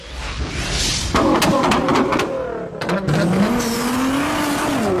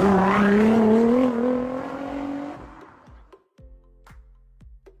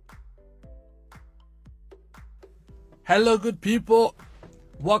Hello, good people.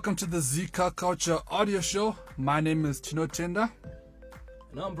 Welcome to the Zika Culture audio show. My name is Tino Tenda.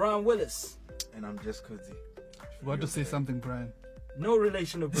 And I'm Brian Willis. And I'm just Cozy. You want to say something, Brian? No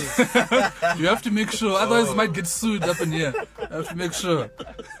relation to Bruce. You have to make sure, otherwise you might get sued up in here. You have to make sure.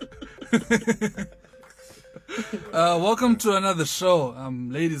 Welcome to another show,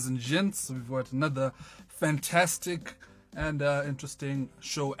 ladies and gents. We've got another fantastic and interesting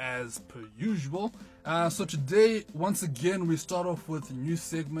show as per usual. So today, once again, we start off with a new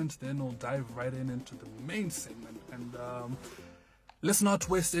segment, then we'll dive right into the main segment. And let's not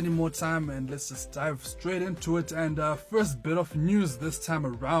waste any more time and let's just dive straight into it. And first bit of news this time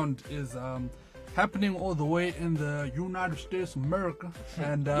around is happening all the way in the United States of America.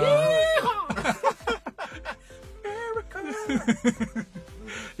 And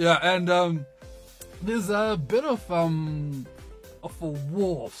yeah, and there's a bit of a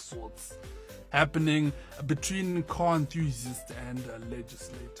war of sorts happening between car enthusiasts and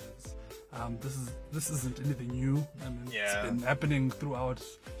legislators. This isn't anything new. I mean, It's been happening throughout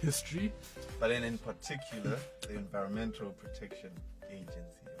history. But then in particular, the Environmental Protection Agency.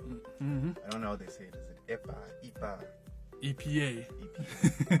 I don't know how they say it. Is it EPA?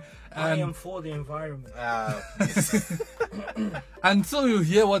 EPA. I am for the environment. Yes. Until you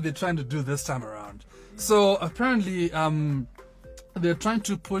hear what they're trying to do this time around. So apparently, they're trying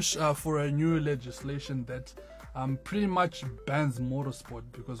to push for a new legislation that pretty much bans motorsport,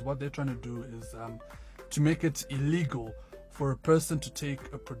 because what they're trying to do is to make it illegal for a person to take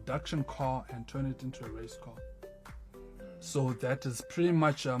a production car and turn it into a race car. So that is pretty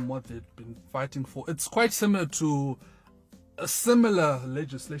much what they've been fighting for. It's quite similar to a similar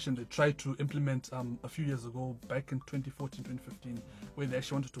legislation they tried to implement a few years ago, back in 2014, 2015, where they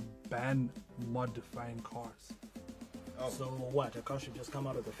actually wanted to ban modifying cars. So what? A car should just come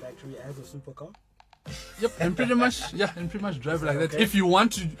out of the factory as a supercar? Yep, and pretty much, drive like that. Okay? If you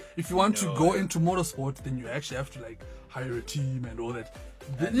want to go into motorsport, then you actually have to like hire a team and all that.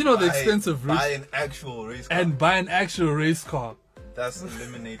 The expensive buy race an actual race car. and buy an actual race car. That's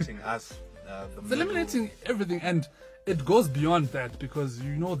eliminating us. It's eliminating everything, and it goes beyond that, because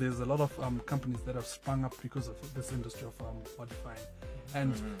there's a lot of companies that have sprung up because of this industry of modifying.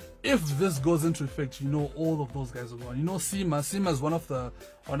 And if this goes into effect, all of those guys are gone. SEMA is one of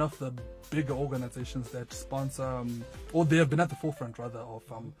the bigger organizations that sponsor, or they have been at the forefront rather of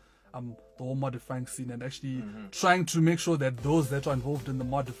the whole modifying scene, and actually trying to make sure that those that are involved in the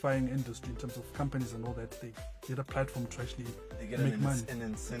modifying industry, in terms of companies and all that, they get a platform to actually make money. An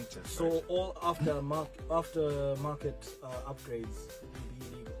incentive. So right? all after market upgrades will be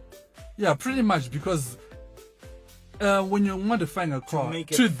illegal. Yeah, pretty much, because when you're modifying a car,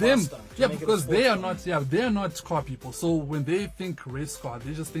 make it to them, faster, to make it a because they are sports not, they are not car people. So when they think race car,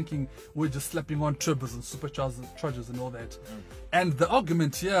 they're just thinking we're just slapping on turbos and superchargers and all that. And the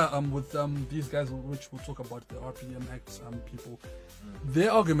argument here, with these guys, which we'll talk about, the RPM Act people,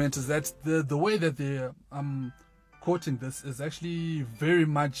 their argument is that the way that they're quoting this is actually very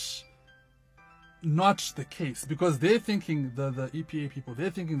much not the case, because they're thinking, the EPA people,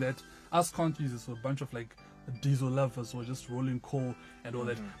 they're thinking that us car users are a bunch of like diesel lovers or just rolling coal and all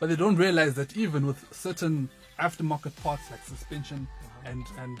that, but they don't realize that even with certain aftermarket parts like suspension and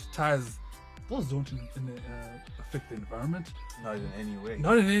tires, those don't affect the environment. Not in any way.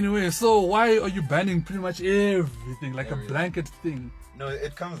 Not in any way. So why are you banning pretty much everything, like a blanket thing? No,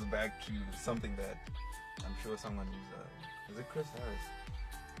 it comes back to something that I'm sure someone is it Chris Harris?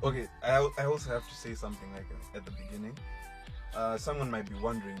 Okay, I also have to say something like at the beginning. Someone might be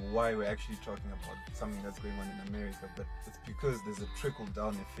wondering why we're actually talking about something that's going on in America, but it's because there's a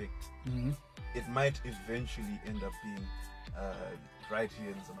trickle-down effect. It might eventually end up being right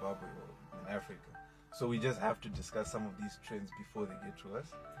here in Zimbabwe or in Africa. So we just have to discuss some of these trends before they get to us.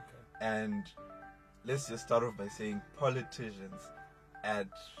 Okay. And let's just start off by saying politicians at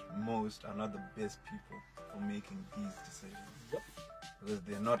most are not the best people for making these decisions. Yep. Because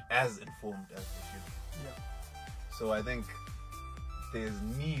they're not as informed as they should be. Yeah. So I think there's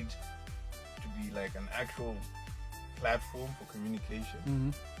need to be like an actual platform for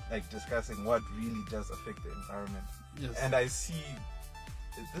communication, like discussing what really does affect the environment. Yes. And I see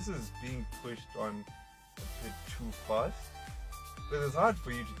this is being pushed on a bit too fast, because it's hard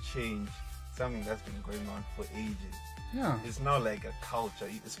for you to change something that's been going on for ages. Yeah. It's not like a culture,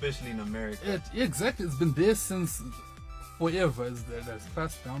 especially in America. Exactly. It's been there since forever. That's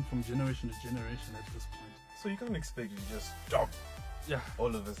passed down from generation to generation at this point. So you can't expect you to just stop. Yeah.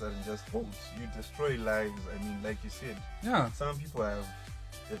 All of a sudden just votes. You destroy lives. I mean, like you said, Yeah. some people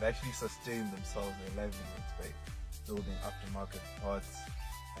they've actually sustained themselves, their livelihoods, by building aftermarket parts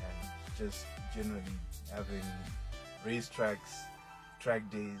and just generally having racetracks, track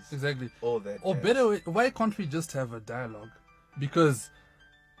days, Exactly. all that. Or jazz. better, why can't we just have a dialogue? Because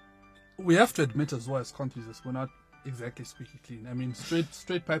we have to admit as well as countries that we're not exactly squeaky clean. I mean,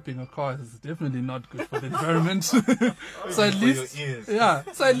 straight piping a car is definitely not good for the environment. So at For least, your ears. yeah.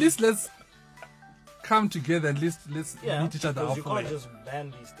 So at least let's come together and let's Yeah, meet each other because out you for can't that. just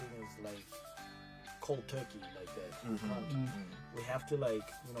ban these things like cold turkey like that. You can't. We have to meet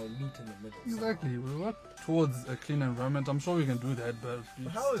in the middle. Exactly. We work towards a clean environment. I'm sure we can do that, but we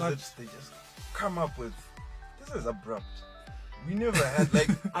But how is start- it they just come up with this is abrupt? We never had like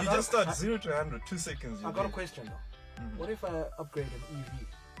I you got- just start I- 0 to 100 2 seconds. I you're got a there. question though. Mhm. What if I upgrade an EV?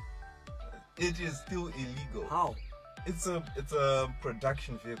 It is still illegal. How? It's a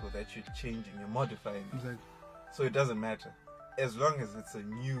production vehicle that you're changing, you're modifying, Exactly. so it doesn't matter as long as it's a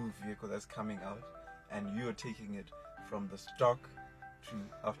new vehicle that's coming out and you're taking it from the stock to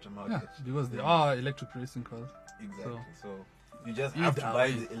aftermarket. Yeah, because they then- are electric racing cars. exactly. So you just Either have to buy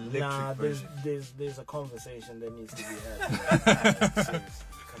way. the electric Nah, version. there's a conversation that needs to be had. Seriously,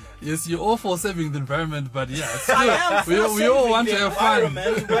 come on. Yes, you're all for saving the environment, but yeah, I am still, we all want to have fun.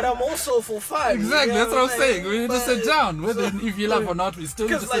 environment, but I'm also for fun. Exactly, that's what I'm saying. We need to sit down. Whether if you love or not, we still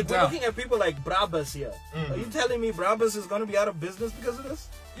need to Because sit we're down. looking at people like Brabus here. Are you telling me Brabus is going to be out of business because of this?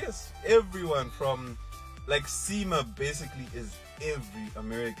 Yes, everyone from like SEMA basically is every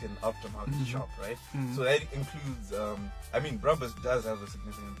American aftermarket shop, right? So that includes, I mean, Brabus does have a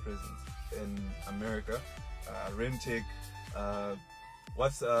significant presence in America. Rentic,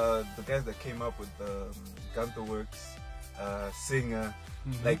 what's the guys that came up with Gunther Works, Singer,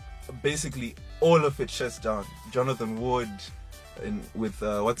 like basically all of it shuts down. Jonathan Ward, with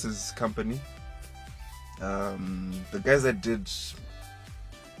what's his company? The guys that did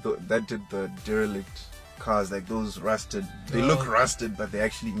the derelict cars, like those rusted, they look rusted but they're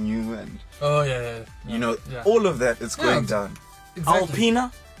actually new, and Oh yeah. you know, Yeah. all of that is going Yeah. down. Exactly.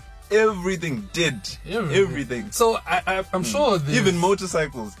 Alpina? Everything did. Everything. So I'm sure Even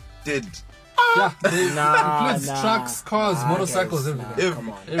motorcycles did. yeah, they Nah, includes nah. trucks, cars, Nah, motorcycles, guys, everything. nah. Come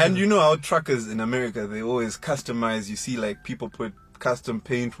on. And you know how truckers in America, they always customize. You see like people put custom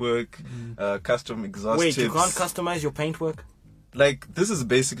paintwork, custom exhaust Wait, you tips. can't customize your paintwork? Like, this is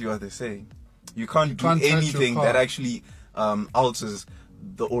basically what they're saying. You can't do can't touch your anything car. that actually alters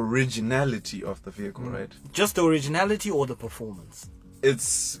the originality of the vehicle, right? Just the originality or the performance?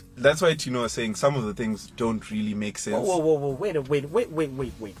 That's why Tino was saying some of the things don't really make sense. Whoa, wait.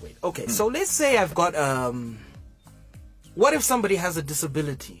 Okay, so let's say I've got, what if somebody has a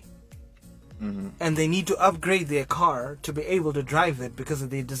disability? And they need to upgrade their car to be able to drive it because of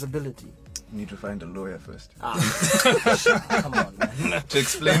their disability. You need to find a lawyer first Come on, man. to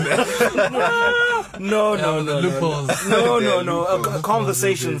explain that. No, the loopholes. No. There are loopholes.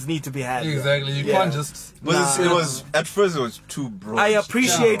 Conversations need to be had. here. Exactly. You Yeah. can't just. It was at first it was too broad. I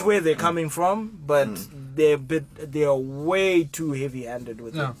appreciate Yeah. where they're coming from, but they are way too heavy-handed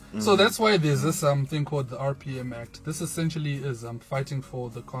with Yeah. it. So that's why there's this thing called the RPM Act. This essentially is fighting for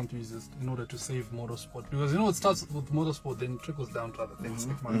the countries in order to save motorsport, because it starts with motorsport, then trickles down to other things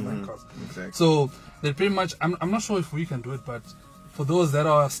like modifying cars. Exactly. So they pretty much. I'm not sure if we can do it, but for those that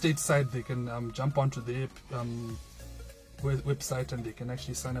are stateside, they can jump onto their website and they can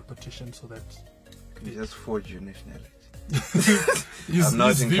actually sign a petition so that. You just forge your nationality. Use, I'm not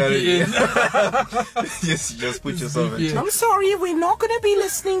use encouraging VPN. Yes, you just put Use yourself VPN. in. I'm sorry, we're not going to be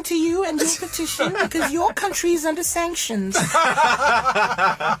listening to you and your petition because your country is under sanctions.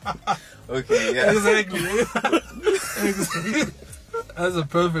 Okay, yeah. Exactly. Exactly. That's a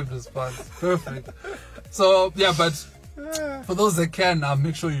perfect response. Perfect. So yeah, but for those that can,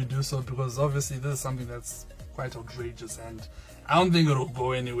 make sure you do so, because obviously this is something that's quite outrageous, and I don't think it'll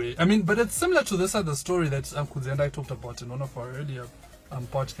go anyway. I mean, but it's similar to this other story that Kuzi and I talked about in one of our earlier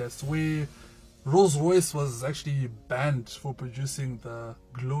podcasts, where Rolls-Royce was actually banned for producing the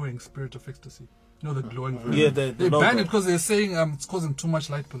glowing Spirit of Ecstasy. You know, the glowing version. Yeah, the they logo. banned it because they're saying it's causing too much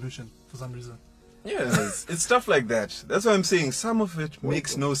light pollution for some reason. Yeah, it's stuff like that. That's why I'm saying some of it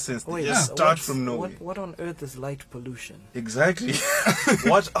makes no sense. They just start from nowhere. What on earth is light pollution? Exactly.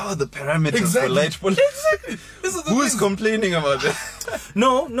 What are the parameters Exactly. for light pollution? Exactly. This is the Who is thing. complaining about that?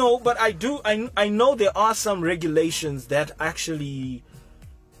 No, but I know there are some regulations that actually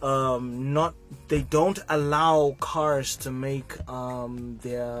they don't allow cars to make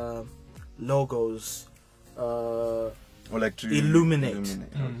their logos Or like to Illuminate.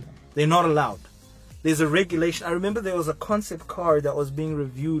 Okay. they're not allowed. There's a regulation. I remember there was a concept car that was being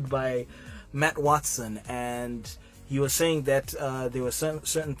reviewed by Matt Watson, and he was saying that there were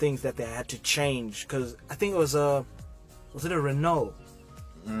certain things that they had to change, because I think it was it a Renault?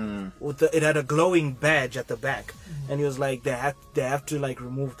 It had a glowing badge at the back, and he was like, they have to like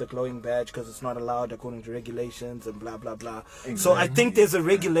remove the glowing badge because it's not allowed according to regulations and blah blah blah. So I think there's a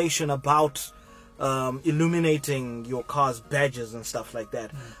regulation about illuminating your car's badges and stuff like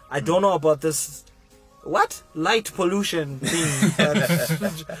that. I don't know about this light pollution thing,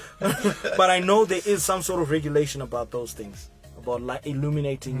 but I know there is some sort of regulation about those things, about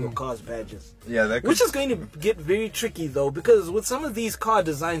illuminating your car's badges. Yeah, that could... Which is going to get very tricky though, because with some of these car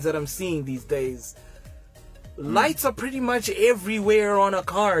designs that I'm seeing these days, lights are pretty much everywhere on a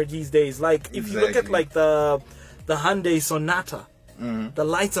car these days. Like if you look at like the Hyundai Sonata, the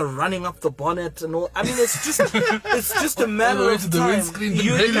lights are running up the bonnet and all. I mean, it's just a matter of the time. windscreen,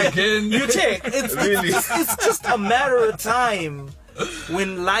 again. It's just a matter of time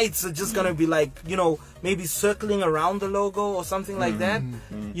when lights are just gonna be like, maybe circling around the logo or something like that.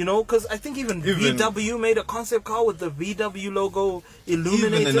 Because I think even VW made a concept car with the VW logo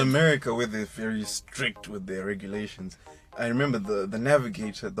illuminated. Even in America, where they're very strict with their regulations. I remember the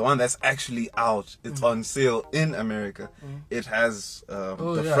Navigator, the one that's actually out. It's on sale in America. It has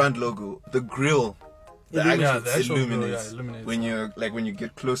the front logo, the grille. The actual illuminates when you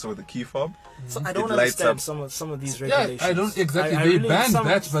get closer with the key fob. So I don't understand some of these regulations. Yeah, I don't exactly. They banned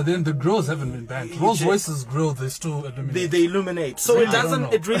that, but then the grills haven't been banned. Rolls-Royce's grill, they still illuminate. They illuminate. So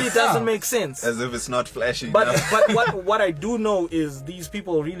it really doesn't make sense. As if it's not flashing. But what I do know is these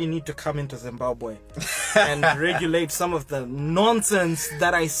people really need to come into Zimbabwe and regulate some of the nonsense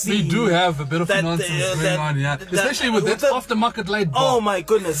that I see. We do have a bit of nonsense going on, yeah. Especially with that aftermarket light bulb. Oh my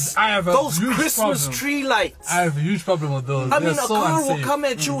goodness. I have those Christmas tree lights. I have a huge problem with those. I mean, a car will come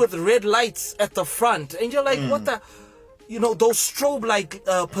at you with red lights at the front, and you're like, what the, those strobe like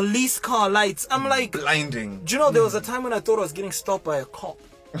police car lights. I'm like, blinding. Do you know there was a time when I thought I was getting stopped by a cop,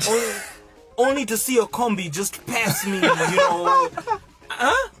 only to see a combi just pass me,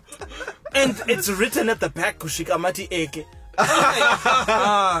 and it's written at the back, Kushikamati Eke.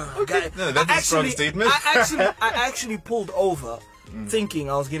 Okay, no, that's a strong statement. I actually pulled over, thinking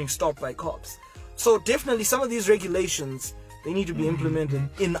I was getting stopped by cops. So definitely some of these regulations, they need to be implemented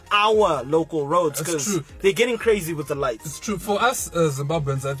in our local roads, because they're getting crazy with the lights. It's true. For us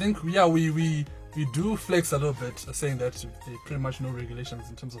Zimbabweans, I think, we do flex a little bit, saying that there pretty much no regulations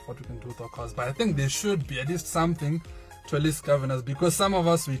in terms of what we can do with our cars. But I think there should be at least something to at least govern us, because some of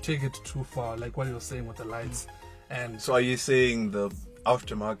us, we take it too far, like what you were saying with the lights. And so are you saying the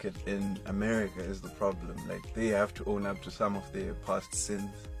aftermarket in America is the problem? Like, they have to own up to some of their past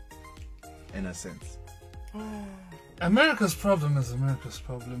sins, in a sense? America's problem is America's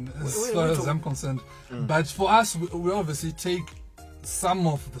problem, as far as I'm concerned. But for us, we obviously take some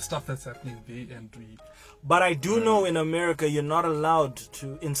of the stuff that's happening there, and we... But I do know in America, you're not allowed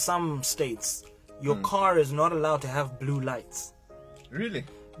to, in some states, your car is not allowed to have blue lights. Really?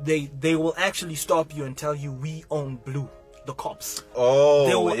 They will actually stop you and tell you, we own blue. The cops. Oh,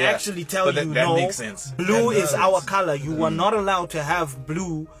 they will actually tell you, that makes sense. Blue is our color. You are not allowed to have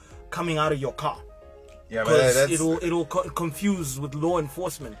blue coming out of your car. Yeah, but it'll confuse with law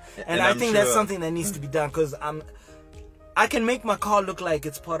enforcement, and I think that's something that needs to be done, because I can make my car look like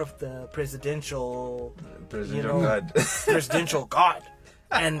it's part of the presidential guard. Presidential guard,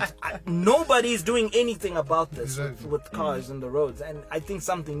 and nobody's doing anything about this with cars in the roads, and I think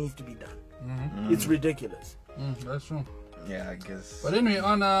something needs to be done. It's ridiculous. That's true. Yeah, I guess. But anyway,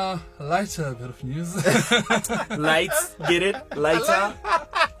 on a lighter bit of news. Lights, get it? Lighter.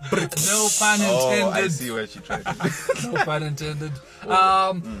 No pun intended. I see what you tried to do. No pun intended.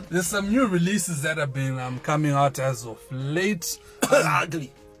 There's some new releases that have been coming out as of late.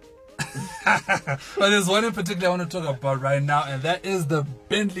 Ugly. But there's one in particular I want to talk about right now, and that is the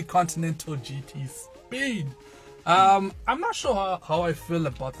Bentley Continental GT Speed. I'm not sure how I feel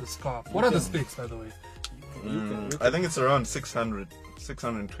about this car. What are the specs, by the way? I think it's around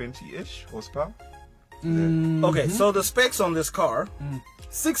 620-ish horsepower. Okay, so the specs on this car,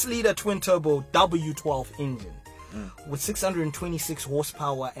 6-liter twin-turbo W12 engine with 626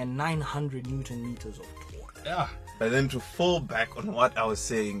 horsepower and 900 Newton meters of torque. Yeah. But then to fall back on what I was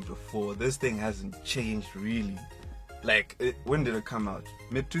saying before, this thing hasn't changed really. Like, when did it come out?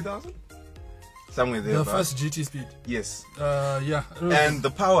 Mid-2000? Somewhere there. The first GT Speed. Yes. Yeah. And the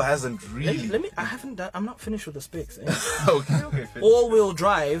power hasn't really. Let me. I'm not finished with the specs. Okay. All-wheel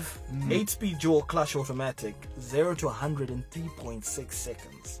drive, 8-speed dual clutch automatic, 0 to 100 in 3.6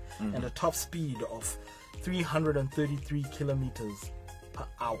 seconds, and a top speed of 333 kilometers per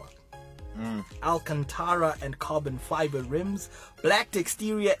hour. Alcantara and carbon fiber rims, black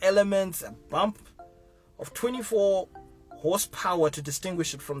exterior elements, a bump of 24 horsepower to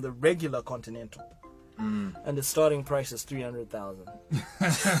distinguish it from the regular Continental. and the starting price is 300,000.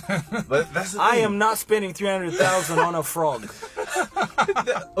 But that's the I thing. am not spending 300,000 on a frog.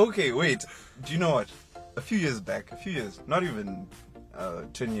 Okay, wait. Do you know what? A few years, not even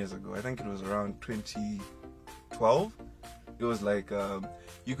 10 years ago, I think it was around 2012. It was like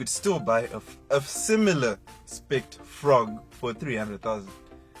you could still buy a similar spec'd frog for 300,000.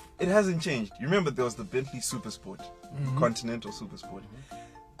 It hasn't changed. You remember there was the Bentley Supersport, Continental Supersport.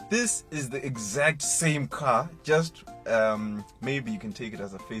 This is the exact same car, just maybe you can take it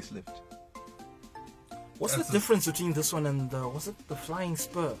as a facelift. What's the difference between this one and was it the Flying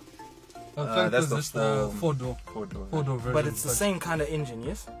Spur? That's the just the four-door version. But it's the same kind of engine,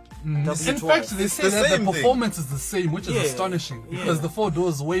 yes? In W12. fact, they say the that same the thing. performance is the same, which is Yeah, astonishing yeah. because the 4-door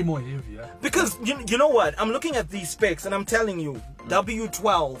is way more heavier. Because you know what? I'm looking at these specs and I'm telling you,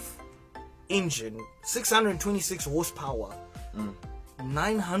 W12 engine, 626 horsepower,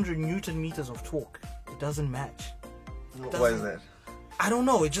 900 Newton meters of torque. It doesn't match. Why is that? I don't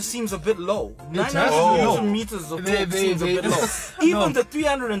know. It just seems a bit low. has 900 to be Newton low. meters of They- torque they- seems a they- bit low. Even No. the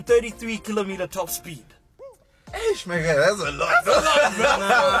 333 kilometer top speed. Ish, my guy, that's a lot.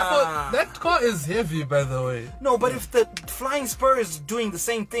 Nah. That car is heavy, by the way. No, but if the Flying Spur is doing the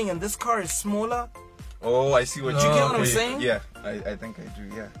same thing and this car is smaller, Oh, I see what Do you you get what I'm okay. saying? Yeah, I think I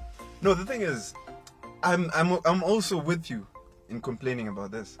do. Yeah. No, the thing is, I'm also with you in complaining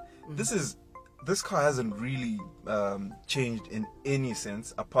about this. This car hasn't really changed in any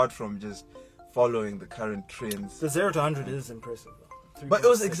sense apart from just following the current trends. the 0 to 100 is impressive though. But it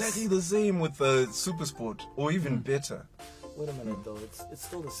was 3.6. exactly the same with the Super Sport, or even better. Wait a minute though, it's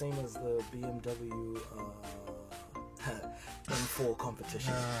still the same as the BMW M4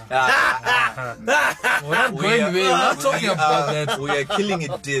 competition. We're not going there. We're not talking about that. We are killing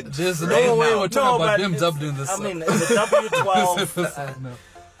it dead. There's right no way now. we're talking but about it's- BMW in this. I mean, the W12. No.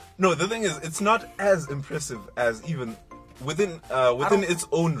 No, the thing is, it's not as impressive as even within its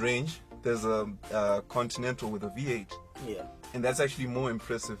own range. There's a Continental with a V8, Yeah. and that's actually more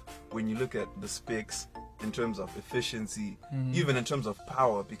impressive when you look at the specs in terms of efficiency, even in terms of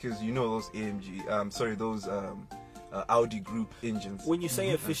power, because you know those those Audi Group engines. When you say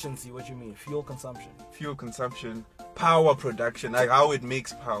efficiency, what do you mean? Fuel consumption? Fuel consumption, power production, like how it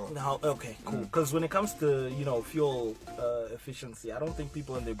makes power. How, okay, cool. Because when it comes to fuel efficiency, I don't think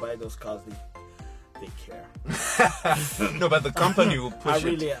people when they buy those cars they care. No, but the company will push I it.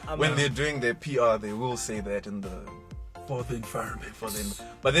 really- When they're doing their PR, they will say that in the For the environment. for them.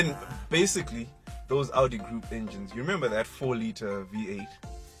 But then basically those Audi Group engines, you remember that 4-liter V8?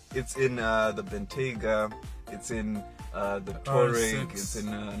 It's in the Bentayga, it's in the Touareg, RS6. it's in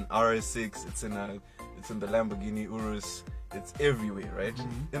an RS6, it's in the Lamborghini Urus. It's everywhere, right?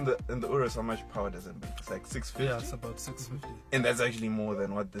 In the Urus, how much power does it make? It's like 650. Yeah, it's about 650. And that's actually more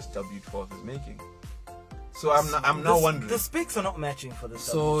than what this W12 is making. So I'm now wondering. The specs are not matching for this.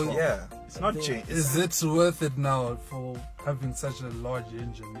 So, W12. Yeah, it's not changed. Is it worth it now for having such a large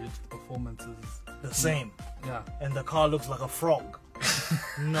engine yet the performance is the same, yeah. and the car looks like a frog.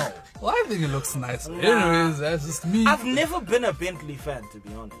 No, Well, I think it looks nice. But Nah. anyways, that's just me. I've never been a Bentley fan, to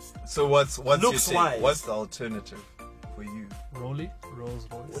be honest. So what's your Looks take? wise. What's the alternative for you? Rolls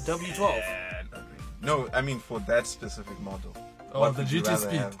Royce. W12. No, I mean for that specific model. Oh, What the would you GT rather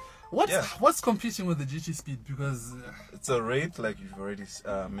Speed. have? What's Yeah. what's competing with the GT Speed? Because It's a Wraith, like you've already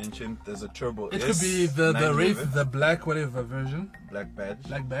mentioned. There's a Turbo it S, could be the 911, Wraith, the black whatever version, Black Badge.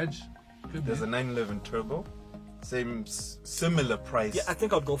 black badge. Could There's be. a 911 Turbo. Similar price Yeah, I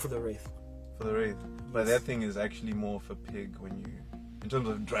think I'd go for the Wraith. for the Wraith. But that thing is actually more of a pig in terms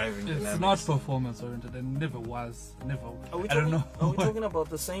of driving It's dynamics. not performance oriented and never was. Never. Are we I don't know. Are we talking about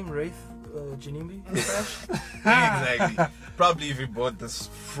the same Wraith, Janimbi? Exactly. Probably if you bought this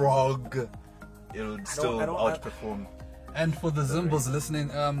frog, it would still I don't- outperform. And for the Zimbos listening,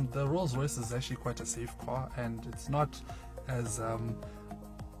 the Rolls Royce is actually quite a safe car, and it's not as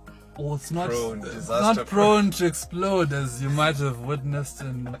it's not Disaster prone to explode as you might have witnessed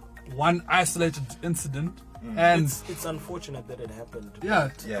in one isolated incident. And It's unfortunate that it happened. yeah,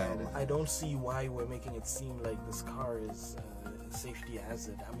 Yeah, it is. I don't see why we're making it seem like this car is a safety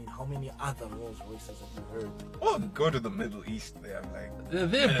hazard. I mean, how many other Rolls Royces have you heard? Oh, go to the Middle East there, like. they're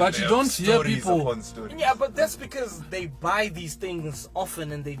there, but you don't hear stories people. upon stories. Yeah, but that's because they buy these things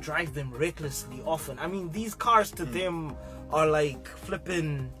often and they drive them recklessly often. I mean, these cars to them are like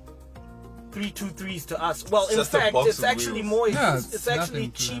flipping 323s to us. Well, in Just a fact, box it's of actually wheels. more. Yeah, it's it's actually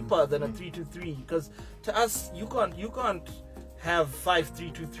nothing to them. cheaper than a 323 because to us, you can't have 5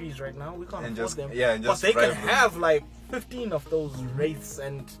 323s right now. We can't And afford just- them. yeah, and but just they can drive them. have like 15 of those Wraiths,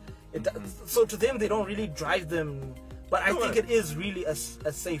 and it, so to them, they don't really drive them. But I think it is really a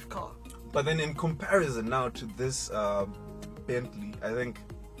safe car. But then in comparison now to this Bentley, I think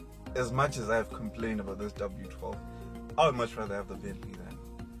as much as I've complained about this W12, I would much rather have the Bentley than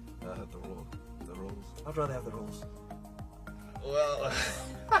the Rolls. I'd rather have the Rolls. Well,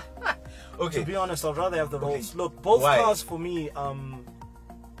 okay. To be honest, I'd rather have the Okay. Rolls. Look, both Why? cars for me,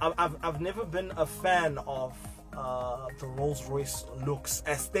 I've never been a fan of the Rolls Royce looks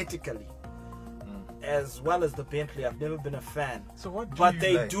aesthetically, as well as the Bentley. I've never been a fan. So what do But you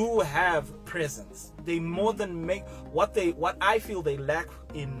they like? do have presence. They more than make what I feel they lack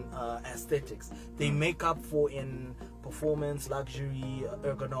in aesthetics. They make up for in performance, luxury,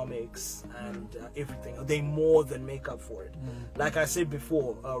 ergonomics, and everything. They more than make up for it. Like I said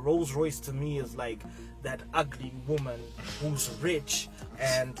before, Rolls Royce to me is like that ugly woman who's rich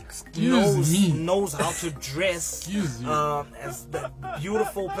and knows how to dress. Excuse you. As the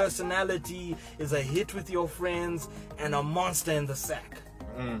beautiful personality, is a hit with your friends, and a monster in the sack.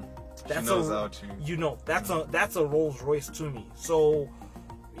 That's knows how to. That's a Rolls Royce to me. So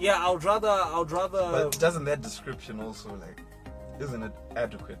yeah, I'd rather. But doesn't that description also isn't it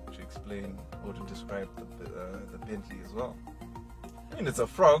adequate to explain or to describe the Bentley as well? I mean, it's a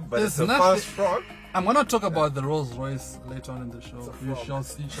frog, but There's it's a nothing- fast frog. I'm gonna talk about the Rolls Royce later on in the show. It's a You frog. shall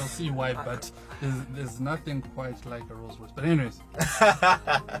see why, but there's nothing quite like a Rolls Royce. But anyways,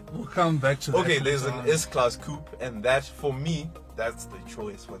 we'll come back to that. Okay, there's later an on. S-Class coupe, and that for me, that's the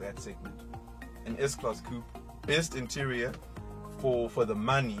choice for that segment. An S-Class coupe, best interior for the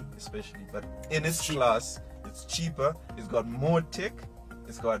money, especially. But in its class, it's cheaper. It's got more tech.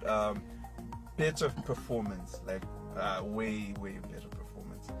 It's got better performance, way better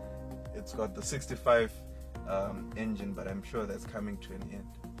performance. It's got the 65 engine, but I'm sure that's coming to an end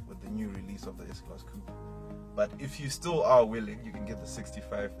with the new release of the S-Class coupe. But if you still are willing, you can get the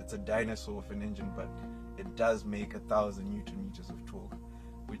 65. It's a dinosaur of an engine, but it does make 1,000 Newton meters of torque,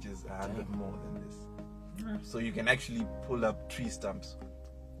 which is 100 more than this. So you can actually pull up tree stumps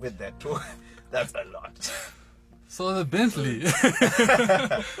with that torque. That's a lot. So the Bentley.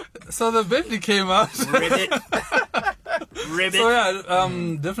 So the Bentley came out. Ribbit. So yeah,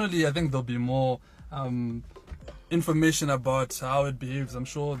 definitely I think there'll be more information about how it behaves. I'm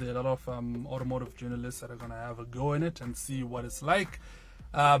sure there are a lot of automotive journalists that are gonna have a go in it and see what it's like.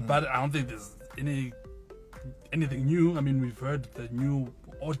 But I don't think there's anything new. I mean, we've heard the new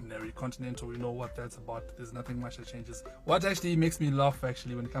ordinary Continental. We know what that's about. There's nothing much that changes. What actually makes me laugh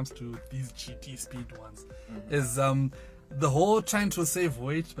actually when it comes to these GT speed ones is the whole trying to save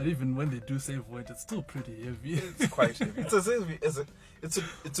weight, but even when they do save weight, it's still pretty heavy. It's quite heavy. It's as heavy as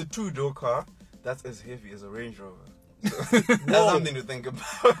it's a two-door car that's as heavy as a Range Rover. So that's something to think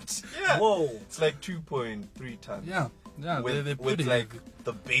about. Yeah. Whoa. It's like 2.3 tons. Yeah, With, they're with pretty like heavy.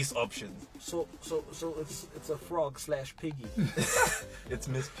 the base options. So it's a frog / piggy. It's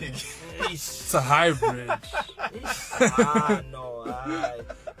Miss Piggy. Eesh. It's a hybrid. No,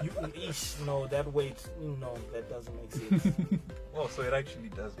 that weight, no, that doesn't make sense. Oh, so it actually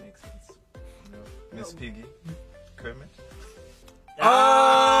does make sense. You know, Miss Piggy, Kermit.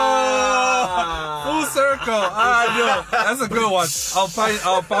 Full circle. No, that's a good one. I'll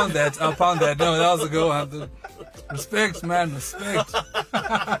pound that. No, that was a good one. Respect, man. Respect.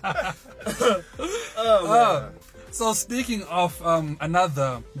 So speaking of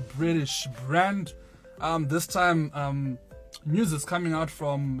another British brand, this time news is coming out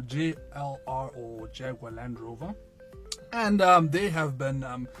from JLR or Jaguar Land Rover, and they have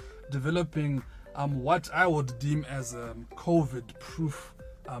been developing what I would deem as a COVID-proof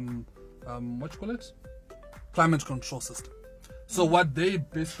what you call it? Climate control system. So what they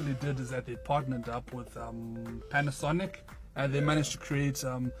basically did is that they partnered up with Panasonic, and they managed to create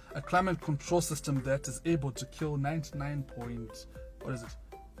a climate control system that is able to kill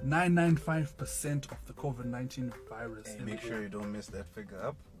 995% of the COVID-19 virus. Hey, in make the sure air. you don't mess that figure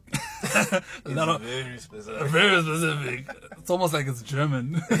up. No, no. Very specific. Very specific. It's almost like it's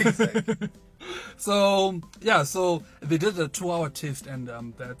German. Exactly. So they did a 2-hour test, and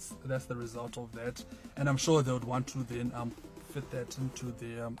that's the result of that. And I'm sure they would want to then fit that into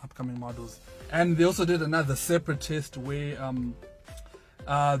the upcoming models. And they also did another separate test where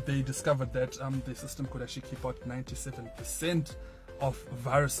they discovered that the system could actually keep out 97% of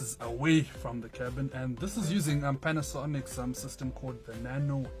viruses away from the cabin, and this is using Panasonic's system called the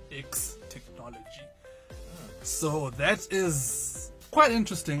Nano X technology. So that is quite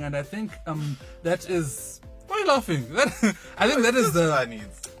interesting, and I think that is. Why are you laughing? I think that is the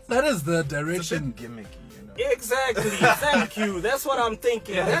It's a direction. bit gimmicky, you know. Exactly. Thank you. That's what I'm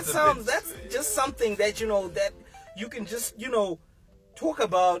thinking. Yeah, That it's a sounds. bit- That's just something that that you can just talk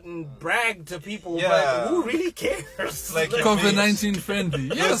about and brag to people, Yeah. but who really cares? Like your COVID-19 friendly.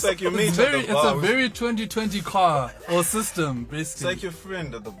 Yes, like your mate it's, at very, the it's a bar. very 2020 car or system, It's basically. like your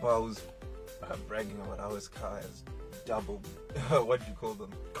friend at the bar who's bragging about how his car has double, what do you call them?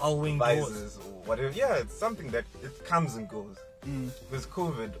 Gull-wing doors. Visors or whatever. Yeah, it's something that it comes and goes. With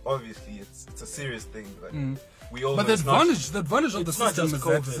COVID, obviously, it's a serious thing, but we all But know the it's not- advantage of the it's not system just is that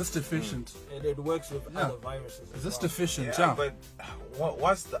COVID. it's just efficient. It works with Yeah. other viruses. It's as just well. efficient, Yeah, yeah. but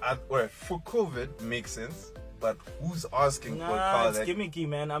what's the well, for COVID makes sense, but who's asking for a Nah, car it's that gimmicky,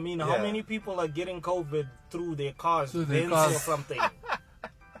 man. I mean, how Yeah. many people are getting COVID through their cars, Through their Benz cars. or something?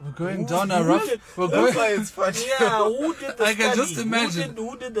 We're going Who- down a who rough. did- We're that's going. why it's funny. Yeah, who did the I can study? just imagine.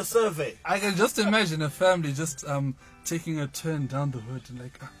 Who did the survey? I can just imagine a family just taking a turn down the hood and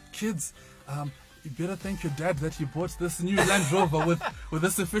like, kids, you better thank your dad that he bought this new Land Rover with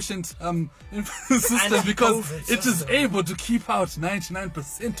this efficient system because Anti-COVID it is system. able to keep out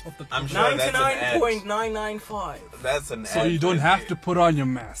 99% of the. I'm sure that's an ad. 99.995. That's an So ad you don't right have there. to put on your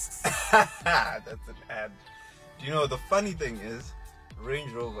masks. That's an ad. Do you know the funny thing is,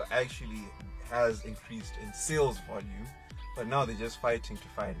 Range Rover actually has increased in sales volume, but now they're just fighting to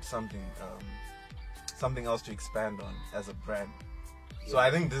find something else to expand on as a brand. So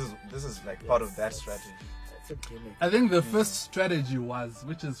I think this is like part of that strategy. That's a gimmick. I think the first strategy was,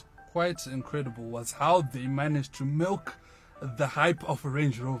 which is quite incredible, was how they managed to milk the hype of a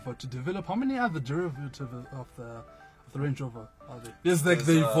Range Rover to develop. How many other derivatives of the Range Rover are there? There's like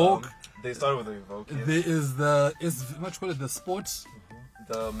the There's, Evoque. They started with the Evoque. Yes. There is what you call it, the Sports.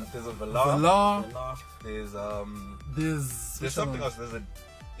 There's a Velar. Velar. There's There's something else.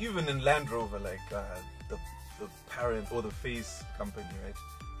 Even in Land Rover, like the parent or the face company, right?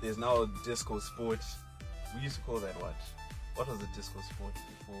 There's now a Disco Sport. We used to call that what? What was the Disco Sport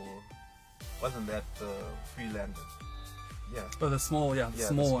before? Wasn't that the Freelander? Yeah. Oh, the small, Yeah,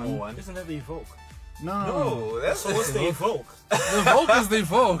 small the small one. Isn't that the Evoque? No, No, that's So what's the Evoque? the Evoque is the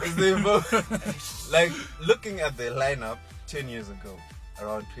Evoque. It's the Evoque. Like looking at the lineup 10 years ago,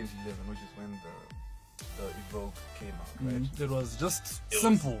 around 2011, which is when the Evoque came out, right? It was just It was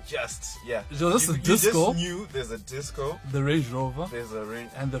simple. just yeah. It was just a You Disco. just knew there's a Disco, The Range Rover there's a range,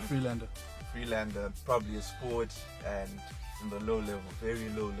 and the Freelander. Freelander, probably a Sport, and in the low level, very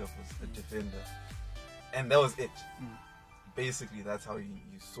low levels, a Defender, and that was it. Basically, that's how you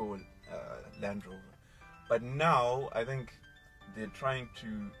saw Land Rover. But now, I think they're trying to.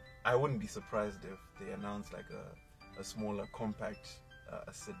 I wouldn't be surprised if they announce like a smaller compact,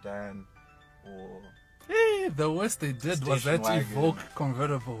 a sedan, or Hey, the worst they did was that Station wagon. Evoque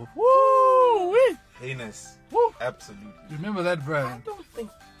convertible. Woo! Wee! heinous. Woo! Absolutely. Remember that, I Brian? don't think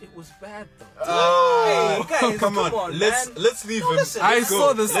it was bad though. Oh, Hey, guys, come on. man. Let's leave him. listen, I let's saw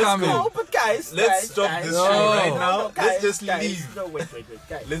go. this Let's coming. go. No, but guys, Let's guys, stop guys, this show guys, right no, now. no, Let's guys, just guys, leave. No, wait,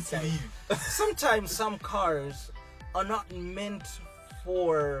 guys. Let's guys. leave. Sometimes some cars are not meant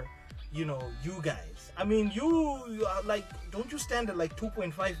for, you guys. I mean, you are like, don't you stand at like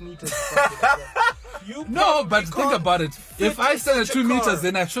 2.5 meters? Or something like that? You No, probably but think can't about it. If I stand at such a 2 meters, car.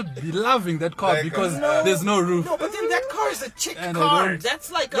 then I should be loving that car Like, because no. there's no roof. No, but then that car is a chick And I car. don't- That's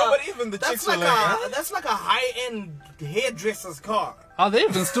like No, a. but even the that's chicks like were like, huh? that's like a high-end hairdresser's car. Are they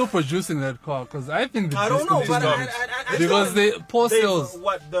even still producing that car? Because I think I don't know, discontinued but it. I Because thought they poor they- sales.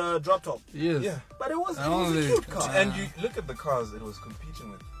 What the drop top? Yes. Yeah. But it was I a only- cute car. And you look at the cars it was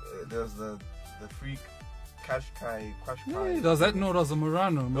competing with. There's the Freak, Qashqai. Hey, does that no? It was a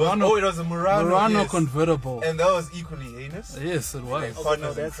Murano. Oh, Murano, it was a Murano. Murano yes. convertible. And that was equally heinous. Yes, it was. Like, Oh,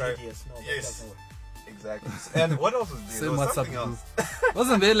 partners no, in that's crime. hideous. No, that Yes. doesn't work. Exactly. And what else was there? Same There was WhatsApp something group. else.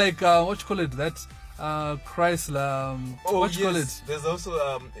 Wasn't there like what you call it? That Chrysler. What you call it? There's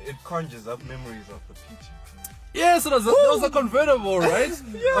also it conjures up memories of the PT. Yes, it was a convertible, right?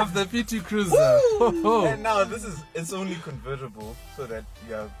 Of the PT Cruiser. Ho, ho. And now it's only convertible so that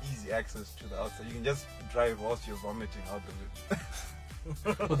you have easy access to the outside. You can just drive whilst you're vomiting out of it.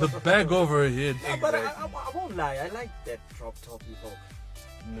 With the bag over your head. Yeah, but Exactly. I won't lie. I like that drop top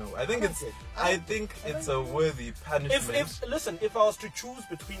Evoque. No, I think I it's like it. I think it's a worthy punishment. If I was to choose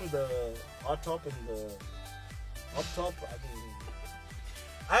between the hard top and the up top, I mean,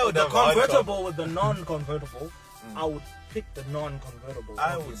 I would the have a hard top. convertible with the non-convertible, I would pick the non-convertible.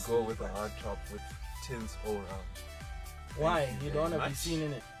 I would obviously. go with a hard top with tints all around. Why? Thank you You don't want very to be much. seen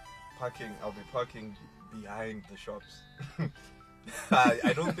in it. I'll be parking behind the shops.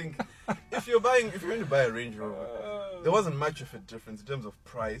 I don't think if you're going to buy a Range Rover, there wasn't much of a difference in terms of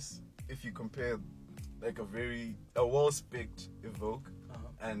price if you compare like a well-spec'd Evoque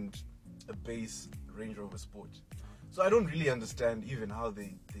and a base Range Rover Sport. So I don't really understand even how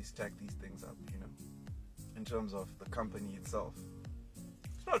they stack these things up, in terms of the company itself.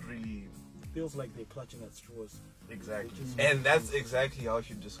 It's not really Feels like they're clutching at straws. exactly. Which is- And that's exactly how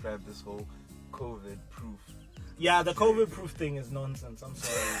you describe this whole COVID proof. Yeah, the COVID-proof thing is nonsense. I'm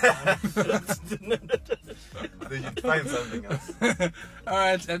sorry. They should find something else. All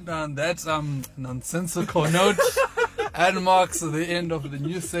right, and on that nonsensical note, and marks the end of the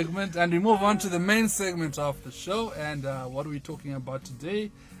news segment, and we move on to the main segment of the show. And what are we talking about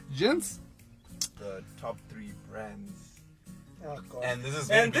today, gents? The top 3 brands. Oh, God. And this is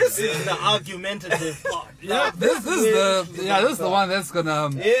And gonna this be is big. the argumentative part. Yeah, this is the one that's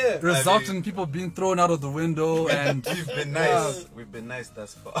gonna Yeah. result I mean- in people being thrown out of the window. And We've been nice. We've been nice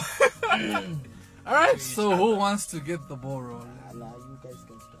thus far. all right, so who wants to get the ball rolling? Nah, you guys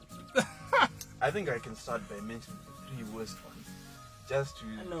can start. I think I can start by mentioning the 3 worst ones, just to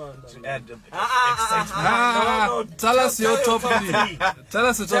No. add a bit of excitement. No. Tell us your top top 3. three. Tell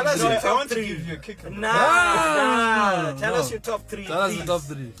us your Tell top us 3. your I top want to 3. give you a kick. in the Nah, No, tell no. us your top 3. Tell us please. the top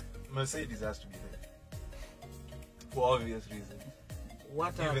 3. Mercedes has to be there for obvious reasons.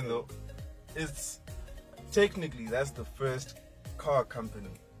 What are Even they? though it's technically that's the first car company.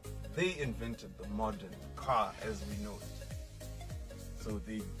 They invented the modern car as we know it. So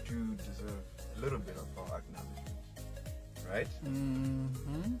they do deserve a little bit of our acknowledgement. Right?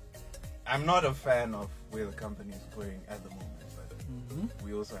 Mm-hmm. I'm not a fan of where the company is going at the moment, but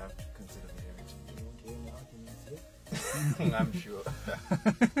we also have to consider the heritage. I'm sure.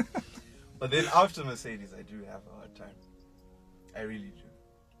 But then after Mercedes, I do have a hard time. I really do.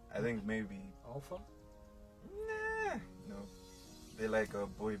 I think maybe Alpha? nah, no. They're like a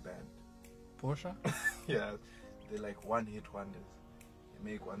boy band. Porsche? Yeah, they're like one-hit wonders.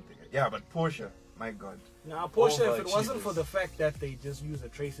 They make one thing. Yeah, but Porsche, my God. Nah, Porsche, if it Overachievers. wasn't for the fact that they just use a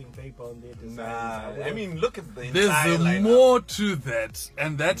tracing paper on their designs, Nah, I would've- mean, look at the entire There's lineup. more to that,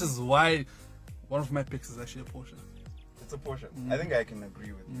 and that is why one of my picks is actually a Porsche. It's a Porsche. I think I can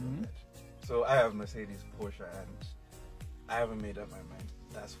agree with you on that. So I have Mercedes, Porsche, and I haven't made up my mind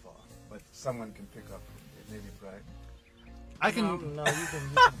thus far. But someone can pick up from there. Maybe Brian. I can. No, you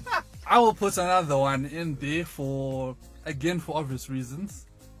can. I will put another one in there for obvious reasons.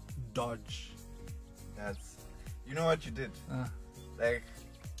 Dodge. That's. You know what you did? Uh, Like,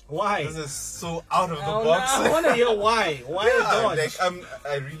 Why? this is so out of the Oh, box. nah, I want to hear why. Why Yeah, Dodge? like,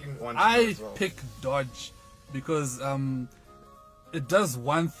 I really want to know I as well. pick Dodge because it does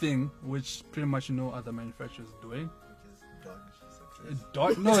one thing which pretty much no other manufacturer is doing. Which is Dodge.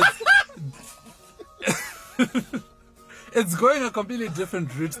 Dodge, no, it's going a completely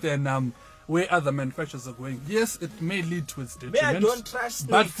different route than where other manufacturers are going. Yes, it may lead to its Me, I detriment, don't trust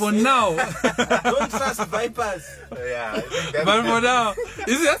but snakes, for eh? now, Don't trust vipers. Yeah, I think that's but for now,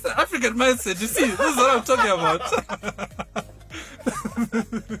 you see, that's the African mindset. You see, this is what I'm talking about.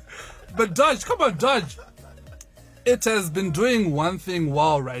 But Dodge, come on, Dodge. It has been doing one thing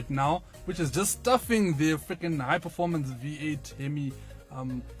well right now, which is just stuffing the freaking high-performance V8 Hemi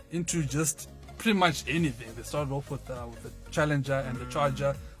into just pretty much anything. They started off with the Challenger and the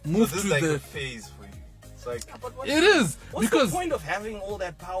Charger, So moved this to is like the. a phase for you. It's like, But what's It is What's because the point of having all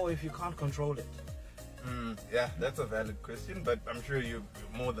that power if you can't control it? yeah, that's a valid question, but I'm sure you're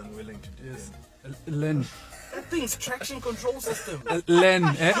more than willing to do yes, it. learn, That thing's traction control system. learn,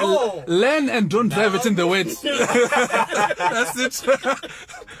 No. learn, and don't drive it in the wet. That's it.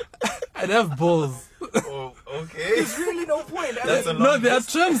 I'd have balls. Oh, okay. There's really no point. I That's mean, a No, long there are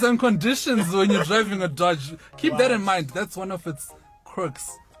list. terms and conditions when you're driving a Dodge. Keep that in mind. That's one of its quirks.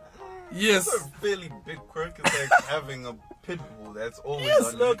 Yes. It's a fairly big quirk. It's like having a pit bull that's always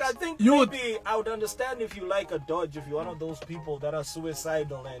Yes, on look, leash. I think You would- maybe I would understand if you like a Dodge, if you're one of those people that are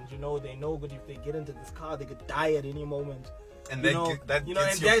suicidal and they know that if they get into this car, they could die at any moment. And You that know, get- that you know,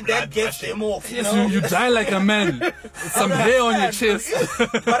 gets and your that blood gets rushing. them off. Yes, you die like a man. With some hair on your chest.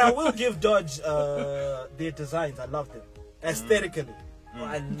 But I will give Dodge their designs. I love them aesthetically.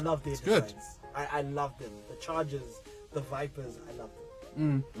 I love their good. designs. I love them. The Chargers, the Vipers. I love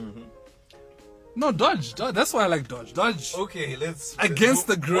them. No, Dodge. That's why I like Dodge. Dodge Okay, let's against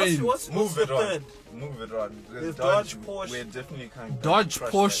the grain. What's move the it on. third? Move it on. Because There's Dodge, Porsche. We definitely can't. Dodge,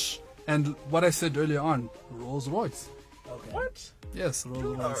 crush Porsche, and what I said earlier on, Rolls Royce. Okay. that. What? Yes, Rolls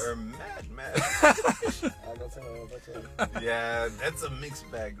You Royce. are mad, man. That's it. Yeah, that's a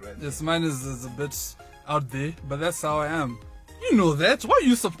mixed bag, right? Yes, mine is a bit out there, but that's how I am. You know that. Why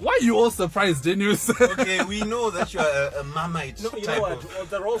are you all surprised, Daniels? Okay, we know that you're a Marmite No, you type know what? of. Well,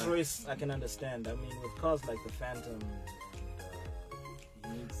 the Rolls Royce, I can understand. I mean, with cars like the Phantom,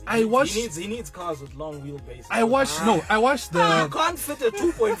 he needs cars with long wheelbases. I watched You the. can't fit a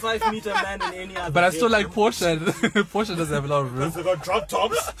 2.5 meter man in any other. But I still like vehicle. Porsche. And Porsche doesn't have a lot of room. Because they got drop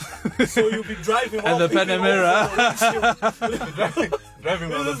tops, so you'll be driving And all the peeking Panamera. over the windshield.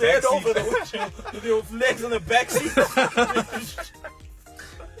 driving on the With his head back over seat. the windshield, with your legs on the back seat.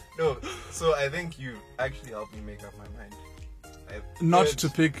 No, so I think you actually helped me make up my mind. Not Third- to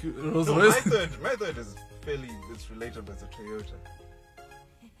pick Rolls No, Royce. my third is fairly, it's relatable as a Toyota.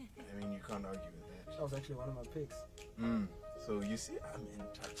 I mean, you can't argue with That was actually one of my picks. that. So you see, I'm in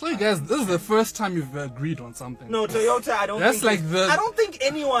touch. So you guys, this is the first time you've agreed on something. No, Toyota, I don't That's think... like the- I don't think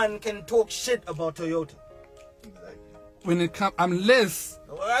anyone can talk shit about Toyota. Exactly. When it comes, unless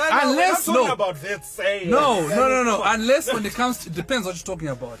Unless no. we're not talking about that saying. no. Unless when it comes to, it depends what you're talking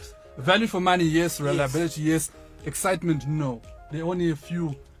about. Value for money, yes. Reliability, yes. Excitement, no. There are only a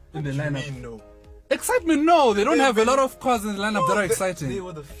few in the You lineup. mean no? Excitement, no. They don't They've have a been- lot of cars in the lineup that are exciting. They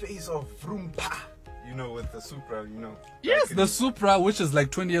were the face of Vroom Pa. You know, with the Supra, you know. Yes, back in the Supra, which is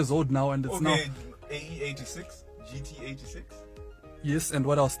like 20 years old now, and it's now Okay, AE86, GT86, yes. And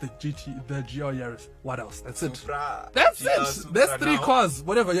what else? The GR Yaris. What else? That's it. Supra. That's GR it. Supra That's three now. cars.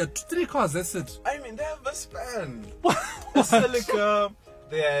 Whatever. Yeah, 3 cars. That's it. I mean, they have a span. The Celica,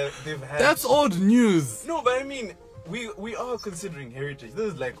 they've had. That's old news. No, but I mean, we are considering heritage.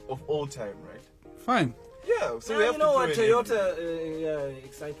 This is like of all time, right? Fine. Yeah. So we No, have you know to what, throw it in. Toyota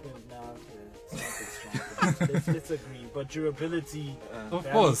excitement now. Let's agree, but durability. Of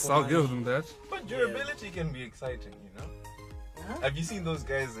value course, for I'll money. give them that. But durability can be exciting, you know. Huh? Have you seen those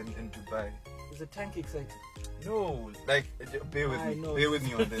guys in Dubai? Is a tank exciting? No, like bear with I me. know. Bear with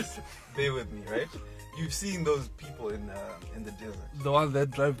me on this. Bear with me, right? You've seen those people in the desert. The ones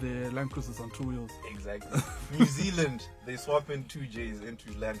that drive the Land Cruisers on 2 wheels. Exactly. New Zealand, they swap in 2Js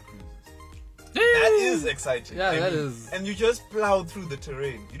into Land Cruisers. That is exciting. Yeah, I that mean, is. And you just plow through the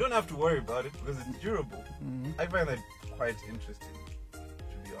terrain. You don't have to worry about it because it's durable. Mm-hmm. I find that quite interesting, to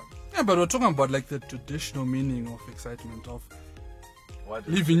be honest. Yeah, but we're talking about like the traditional meaning of excitement, of What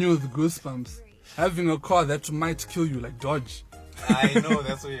is leaving you with goosebumps. Having a car that might kill you, like Dodge. I know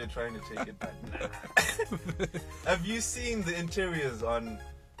that's where you're trying to take it back. Nah. Have you seen the interiors on,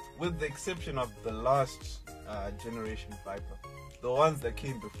 with the exception of the last generation Viper, the ones that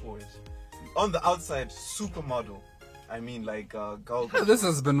came before it? On the outside, supermodel. I mean, like Gal Gadot. This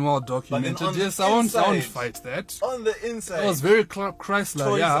has been well But documented. then on Yes, the I won't inside- fight that. On the inside, It was very Chrysler,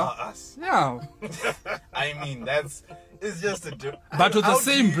 Toys yeah. R Us. Yeah. I mean, it's just a. But with the How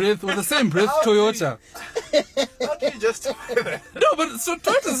same do you- breath, How do Toyota. How do you justify that? No, but so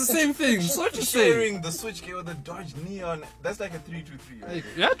Toyota's the same thing. So what you say? Sharing the switchgear with the Dodge Neon, that's like a 323, right?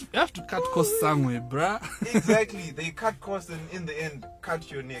 Like, you have to cut costs somewhere, bruh. Exactly. They cut costs and in the end cut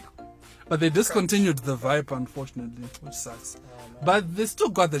your neck. But they discontinued the Viper, unfortunately, which sucks. But they still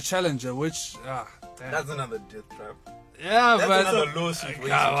got the Challenger, which damn. That's another death trap. Yeah, That's but another lawsuit waiting to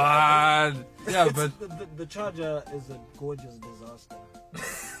come happen. on. Yeah, but The Charger is a gorgeous disaster.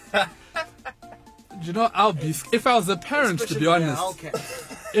 you know, I'll be if I was a parent, to be Especially honest. the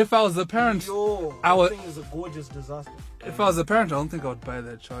Hellcat. If I was a parent, Yo, I that would- thing is a gorgeous disaster. if I was a parent, I don't think I would buy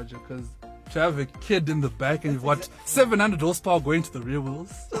that Charger because to have a kid in the back and you've got 700 horsepower going to the rear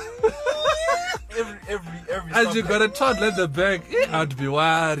wheels, Every and you stop got a toddler in the back, I'd be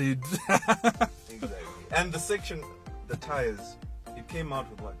worried. Exactly. And the section, the tires, it came out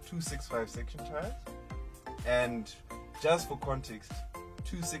with what, 265 section tires? And just for context,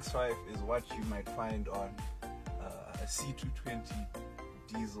 265 is what you might find on a C220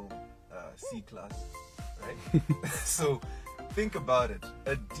 diesel C-Class, right? So think about it.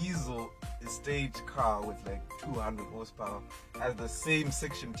 A diesel estate car with like 200 horsepower has the same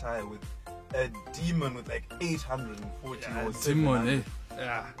section tire with a demon with like 840 or Timon, 700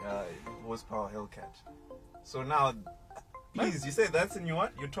 Yeah. horsepower Hellcat. So now, please, you say that's in your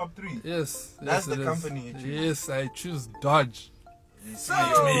what? Your top 3? Yes. That's yes, the it is. company you choose. Yes, I choose Dodge. You see,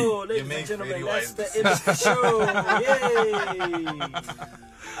 So, you ladies make and gentlemen, very that's wise the end of the show. Yay!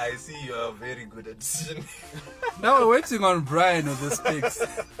 I see you are very good at decision. Now we're waiting on Brian with his picks.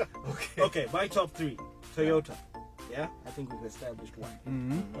 Okay. Okay, my top 3. Toyota. Yeah, I think we've established one.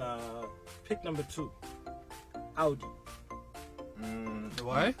 Mm-hmm. Pick number 2. Audi.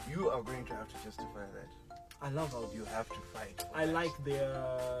 Why? You are going to have to justify that. I love Audi. You have to fight. for I that. like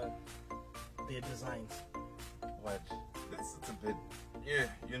their designs. What? It's a bit. Yeah,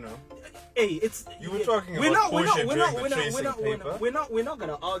 you know. Hey, it's You were yeah, talking we're about not, Porsche we're during not, the we're not, tracing we're not, paper. we're not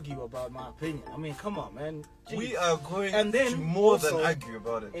gonna argue about my opinion. I mean, come on, man. Jeez. We are going And then to more also- than argue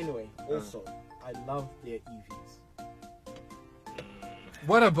about it. Anyway, also, I love their EVs.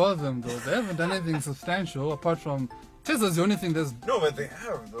 What about them though? They haven't done anything substantial apart from Tesla's the only thing that's No, but they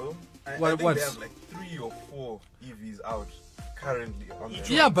have though. I think What? they have like 3 or 4 EVs out currently on their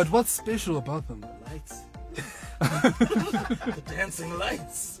yeah, but what's special about them? Lights. The dancing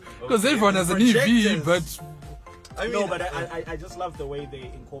lights. Because Okay, everyone has an EV, projectors. but I mean, No, but I just love the way they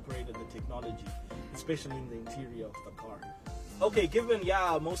incorporated the technology, especially in the interior of the car. Okay, given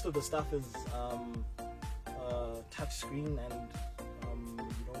most of the stuff is touch screen, and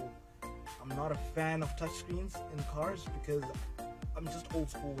I'm not a fan of touch screens in cars because I'm just old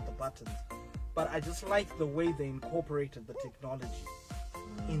school with the buttons. But I just like the way they incorporated the technology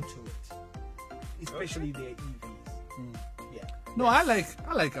into it, especially their EVs. Yeah. No, I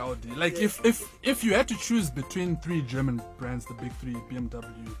like Audi. Like if you had to choose between three German brands, the big three,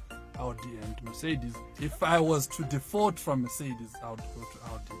 BMW, Audi, and Mercedes, if I was to default from Mercedes, I would go to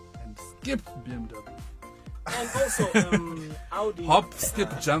Audi and skip BMW. And also, Audi. Hop,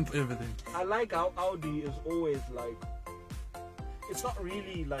 skip, jump, everything. I like how Audi is always like. It's not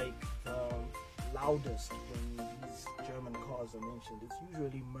really like the loudest when these German cars are mentioned. It's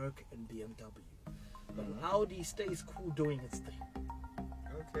usually Merc and BMW. But Audi stays cool doing its thing.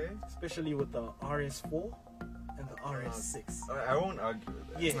 Okay. Especially with the RS4 and the RS6. I won't argue with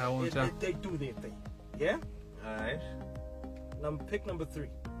that. Yeah, I won't, they do their thing. Yeah? Alright. Pick number 3.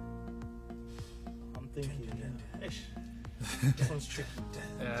 I'm thinking. Ish. This one's tricky.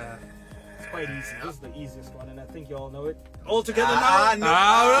 It's quite easy. This is the easiest one, and I think you all know it. All together now? No.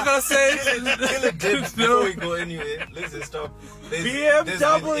 we're not gonna say Kill it dead before we go anywhere. Let's just stop. There's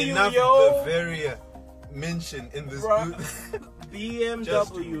BMW, been enough yo. Bavaria mention in this Bruh. booth.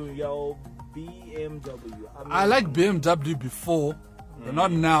 BMW, yo. BMW. I like BMW before, but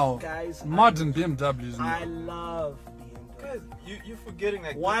not now. Guys, Modern BMWs. I love BMW. Guys, you're forgetting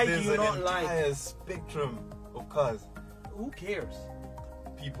like Why do there's you an not like- entire spectrum of cars. Who cares?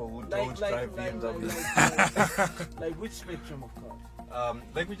 People who don't drive BMW. Like which spectrum of cars?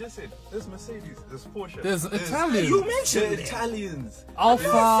 Like we just said, there's Mercedes, there's Porsche, There's Italians. You mentioned the it. Italians, I'm not a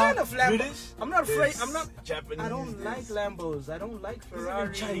fan Alpha. of Lambo. British. I'm not afraid. there's I'm not. Japanese. I don't like there's- Lambos. I don't like There's even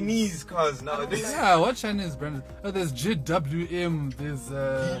Ferrari. Chinese cars nowadays. Yeah, what Chinese brand? Oh, there's GWM. There's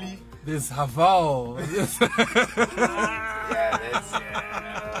Geely. there's Havao.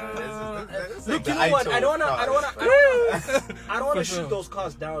 Yeah, that's Look, like you the know what? Ito I don't want to For sure. shoot those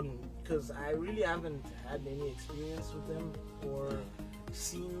cars down because I really haven't had any experience with them or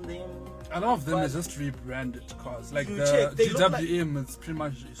seen them. A lot of them But are just rebranded cars. Like You the check, they look like- GWM is pretty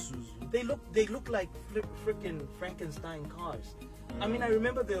much Isuzu. They look like freaking Frankenstein cars. I mean, I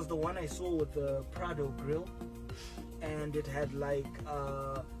remember there's the one I saw with the Prado grill, and it had like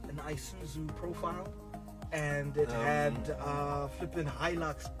an Isuzu profile, and it had flipping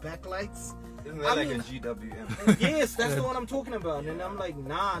Hilux backlights. Isn't that I like mean- a GWM? Yes, that's the one I'm talking about. And I'm like,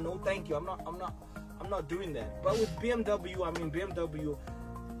 nah, no, thank you. I'm not doing that. But with BMW, I mean, BMW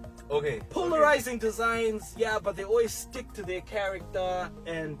Okay. polarizing designs, yeah, but they always stick to their character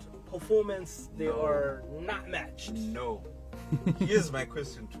and performance. They No. are not matched. No. Here's my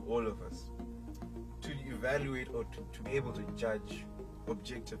question to all of us. To evaluate or to be able to judge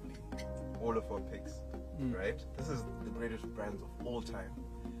objectively all of our picks, right? This is the greatest brands of all time.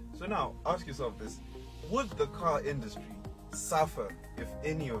 So now, ask yourself this. Would the car industry suffer if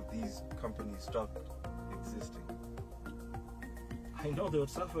any of these companies stopped existing? I know they would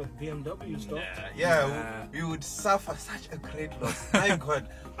suffer if BMW stopped. Yeah, we would suffer such a great loss. My God,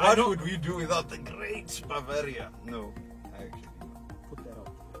 I what don't- would we do without the great Bavaria? No, actually, Put that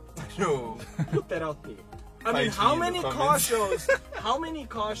out. no. Put that out there. I Fight mean, me how in the many car comments. shows? How many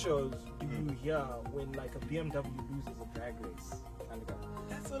car shows do you hear when like a BMW loses a drag race? Kind of guy?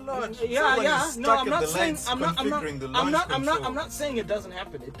 That's a lot. Yeah, Someone yeah. is No, stuck I'm at not the saying. lights I'm not. configuring the launch control. I'm not saying it doesn't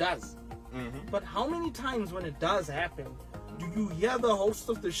happen. It does. But how many times when it does happen, do you hear the host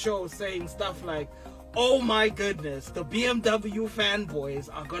of the show saying stuff like, "Oh my goodness, the BMW fanboys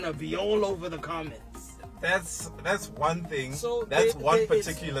are gonna be all over the comments." That's one thing. So that's they- one they- it's-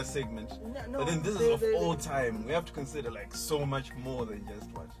 particular segment. No, But then this they- is of they- all time. We have to consider like so much more than just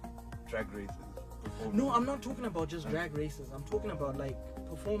what drag races. performance. No, I'm not talking about just drag races. I'm talking about like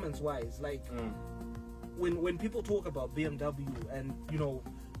performance-wise. Like when people talk about BMW and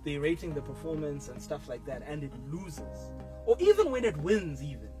they're rating the performance and stuff like that, and it loses, or even when it wins,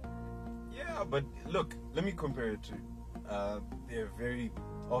 even. Yeah, but look, let me compare it to their very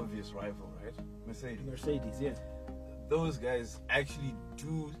obvious rival, right? Mercedes. Mercedes, yeah. Those guys actually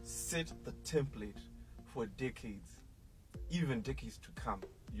do set the template for decades, even decades to come.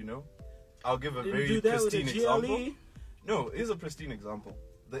 I'll give a Didn't very do that with pristine the example. GLE? No, here's a pristine example.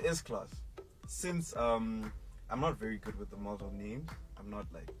 The S-Class. Since I'm not very good with the model names. I'm not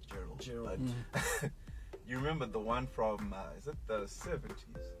like Gerald. But you remember the one from, is it the 70s?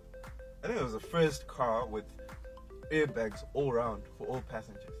 I think it was the first car with airbags all around for all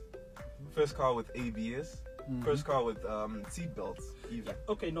passengers. First car with ABS. First car with seat belts, even.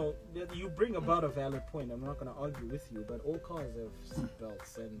 Okay, no, you bring about a valid point. I'm not going to argue with you, but all cars have seat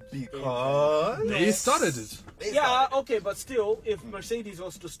belts and Because They started it. yeah, okay, but still, if Mercedes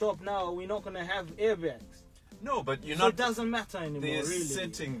was to stop now, we're not going to have airbags. No, but you're So not. it doesn't matter anymore, They're really.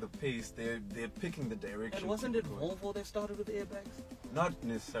 setting the pace. They're picking the direction. And wasn't it people go. Volvo that started with airbags? Not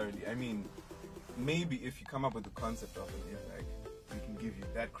necessarily. I mean, maybe if you come up with the concept of an airbag, we can give you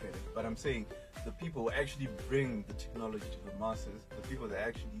that credit. But I'm saying the people who actually bring the technology to the masses, the people that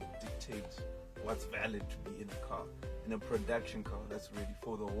actually dictate what's valid to be in a car, in a production car that's ready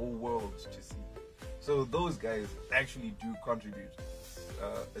for the whole world to see. So those guys actually do contribute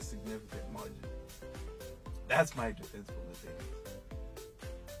a significant margin. That's my defense for Mercedes.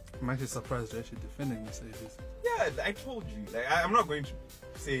 I'm actually surprised you're actually defending Mercedes. Yeah, I told you. Like, I'm not going to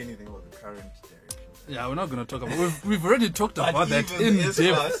say anything about the current direction. Yeah, we're not going to talk about. We've already talked But about that even in the depth.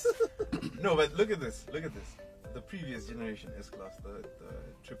 S-Class. No, but look at this. Look at this. The previous generation S-Class, the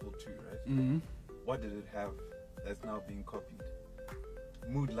 222, right? Mm-hmm. What did it have that's now being copied?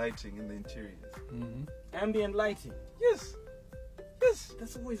 Mood lighting in the interiors. Mm-hmm. Ambient lighting. Yes. Yes.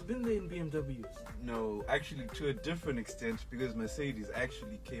 That's always been there in BMWs. No, actually, to a different extent, because Mercedes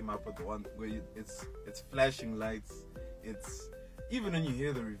actually came up with the one where it's flashing lights. It's even when you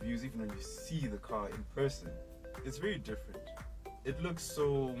hear the reviews, even when you see the car in person, it's very different. It looks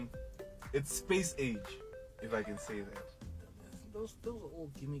so. It's space age, if I can say that. Those are all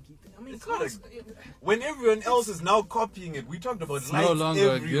gimmicky things. I mean, It's not cars, When everyone else is now copying it, we talked about It's lights no longer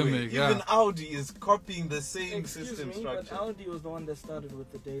a everywhere. gimmick, yeah. Even Audi is copying the same excuse system me, structure. but Audi was the one that started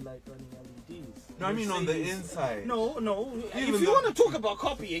with the daylight running LEDs. No, I mean on the Mercedes- inside. No. Even If you though- want to talk about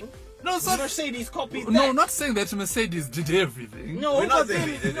copying, No, so, Mercedes copied no, that. not saying that Mercedes did everything. No, We're not but saying then,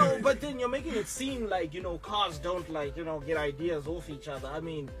 they did no, everything. but then you're making it seem like, cars don't get ideas off each other. I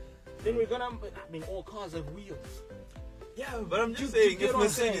mean, then all cars have wheels. Yeah, but I'm just You saying, get if what I'm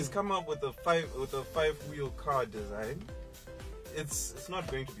Mercedes saying? come up with a five-wheel car design, it's not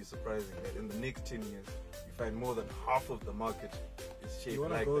going to be surprising that in the next 10 years you find more than half of the market is shaped You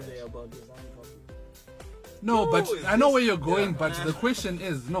want to like go that. there about design copy? No, No, but it's I know just- where you're going. yeah. But the question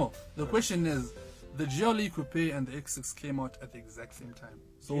is, the GLE Coupe and the X6 came out at the exact same time,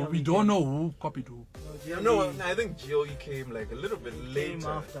 so GLE we don't know who copied who. No, I think GLE came like a little bit came later.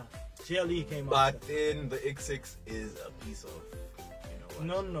 after. GLE came But after. then the X6 is a piece of,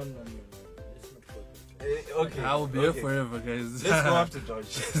 No. It's not good. Okay. I will be okay. here forever, guys. Let's go after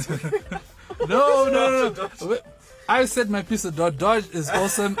Dodge. No. I said my piece of Dodge. Dodge is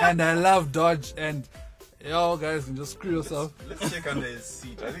awesome, and I love Dodge. And y'all guys can just screw yourself. Let's check under his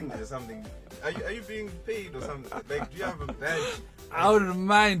seat. I think there's something. Are you being paid or something? Like, do you have a badge? I wouldn't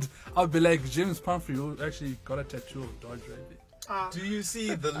mind. I'll be like James Pumphrey, who actually got a tattoo of Dodge right there. Do you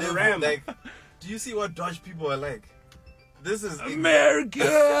see the level? Ram. Like, do you see what Dodge people are like? This is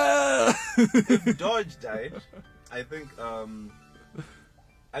America. if Dodge died, I think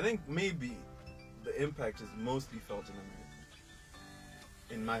maybe the impact is mostly felt in America.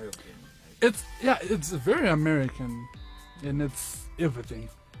 In my opinion. It's very American, and it's everything.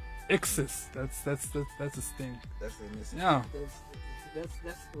 Excess. That's his thing. That's the message. Yeah. That's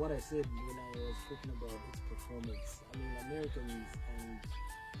what I said when I was talking about its performance. I mean, Americans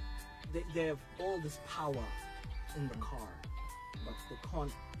and they have all this power in the car, but they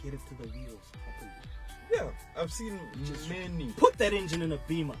can't get it to the wheels properly. Yeah, I've seen many. Put that engine in a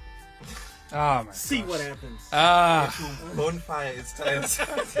Beamer. Ah, my See gosh. what happens. Bonfire its tires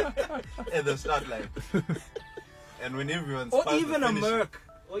at the start line. And when everyone's Or past the even a finish- Merc.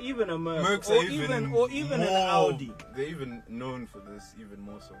 Or even a Merc. Mercs or are even an Audi. They're even known for this, even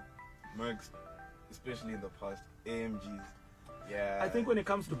more so. Mercs, especially in the past, AMGs. Yeah. I think when it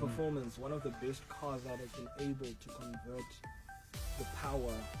comes to performance, one of the best cars that has been able to convert the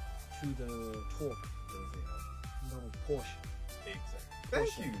power to the torque. No, Porsche. Exactly. Thank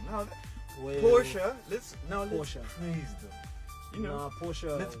Porsche. you. Now, Where- Porsche. Let's Porsche. praise them. You know, Nah,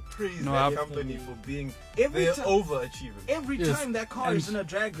 Porsche. let's praise No, that I've- company for being Every they're time- overachieving. Every Yes, time that car and- is in a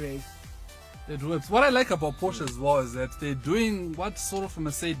drag race, It works. What I like about Porsche as well is that they're doing what sort of a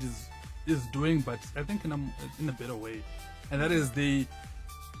Mercedes is doing, but I think in a better way, and that is they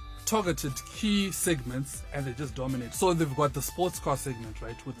targeted key segments and they just dominate. So they've got the sports car segment,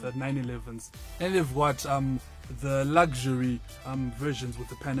 right, with the 911s, and they've got the luxury versions with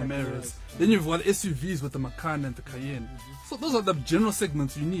the Panameras. Then you've got SUVs with the Macan and the Cayenne. So those are the general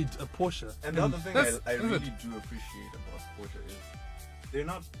segments you need a Porsche. And the other thing that's I really good. do appreciate about Porsche is they're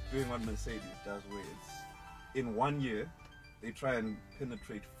not doing what Mercedes does, where it's in 1 year they try and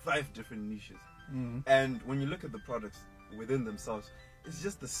penetrate 5 different niches. And when you look at the products within themselves, it's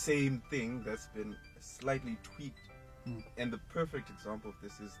just the same thing that's been slightly tweaked. And the perfect example of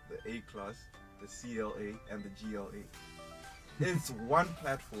this is the A-Class, the CLA, and the GLA. It's one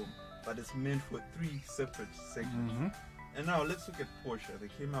platform, but it's meant for 3 separate segments. And now let's look at Porsche. They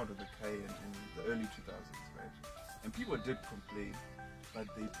came out with the Cayenne in the early 2000s, right? And people did complain, but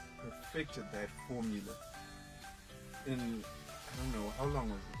they perfected that formula in, I don't know, how long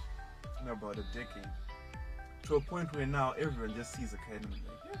was it? In about a decade. To a point where now everyone just sees a Cayenne and is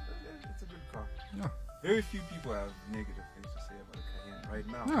like, yeah, it's a good car. Yeah. Very few people have negative things to say about a Cayenne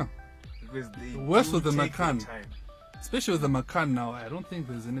right now. Yeah. Because they Worse do with the take their Macan. time. Especially with the Macan now, I don't think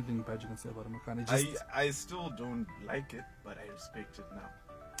there's anything bad you can say about the Macan. It just, I still don't like it, but I respect it now.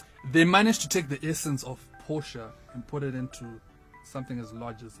 they managed to take the essence of Porsche and put it into something as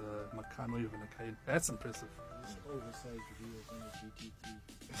large as a Macan or even a Cayenne. That's impressive. Oversized wheels on the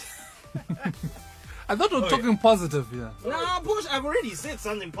GT3. I thought we were talking positive here. Nah, Porsche, I've already said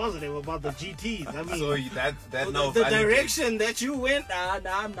something positive about the GTs. I mean, So that now the validates- direction that you went, nah,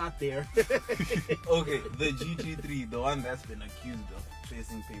 I'm not there. Okay, the GT3, the one that's been accused of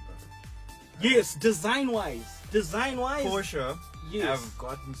tracing paper. Yes, design-wise. Design-wise, Porsche yes. have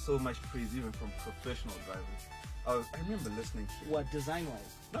gotten so much praise even from professional drivers. I remember listening to it. What,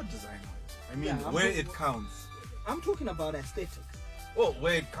 design-wise? Not design-wise. I mean, Yeah, I'm where talking- it counts. I'm talking about aesthetics. Well,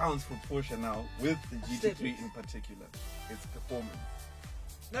 where it counts for Porsche now, with the GT3 Aesthetics. in particular, it's performance.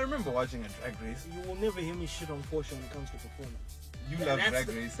 Now, I remember watching a drag race. You will never hear me shit on Porsche when it comes to performance. You And love that's drag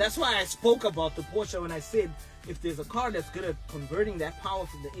the- racing. That's why I spoke about the Porsche when I said if there's a car that's good at converting that power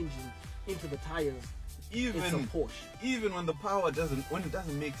from the engine into the tires, it's a even Porsche. even when the power doesn't, when it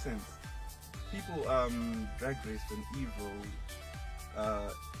doesn't make sense. People drag raced an Evo,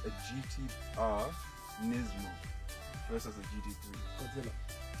 a GTR Nismo versus a GT3. Godzilla.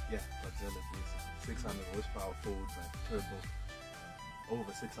 Yeah, Godzilla basically. 600 horsepower forward by turbo,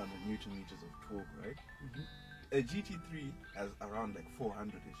 over 600 newton meters of torque, right? A GT3 has around like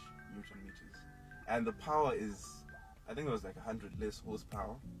 400-ish newton meters, and the power is, I think it was like 100 less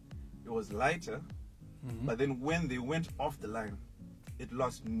horsepower. It was lighter, but then when they went off the line, it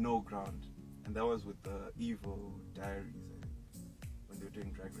lost no ground, and that was with the Evo Diaries when they were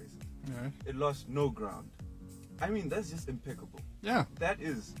doing drag races. Yeah. It lost no ground. I mean, that's just impeccable. Yeah. That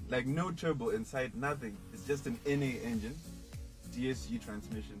is like no turbo inside, nothing. It's just an NA engine, DSG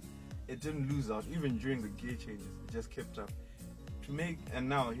transmission. It didn't lose out even during the gear changes. It just kept up to make. And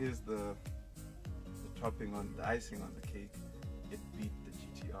now here's the topping on the icing on the cake. It beat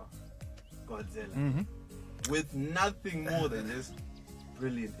the GTR Godzilla with nothing more than just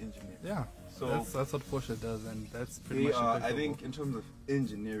brilliant engineering. Yeah. So that's what Porsche does, and that's pretty they much are, I impeccable. think, in terms of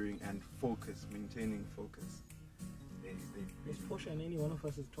engineering and focus, maintaining focus, they Is Porsche and any one of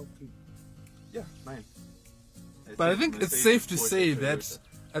us is top 3? yeah, mine. But I think it's safe to say that Toyota.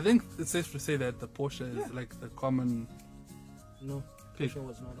 I think it's safe to say that the Porsche is Yeah. like the common No, pick. Porsche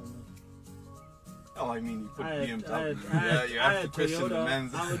was not on that. Oh, I mean, you put I had- BMW. I had- Yeah, you I have to had question the Toyota,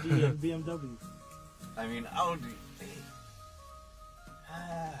 man's. Audi, and BMW. I mean, Audi.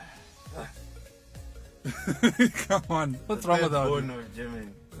 Come on, what's wrong with Born Audi? of Germany,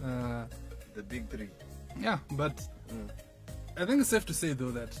 the big 3. Yeah, but I think it's safe to say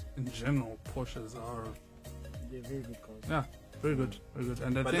though that in general Porsches are They're very good cars. yeah very good,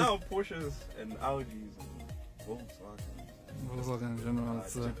 and I But think now Porsches and Audis and Volkswagens Volkswagen in general are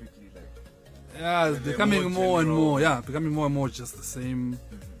it's typically like yeah it's they're becoming more more and general. more becoming more and more just the same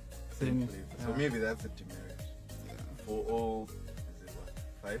thing. flavor. Yeah. So maybe that's a demerit for all. Is it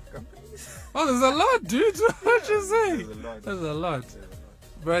what, 5 companies? Oh, there's a lot, dude. What you say? There's a lot. There's a lot. There's a lot.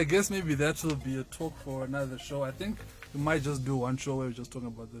 But I guess maybe that will be a talk for another show. I think we might just do one show where we're just talking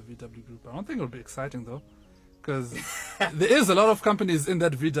about the VW group. I don't think it'll be exciting though, because there is a lot of companies in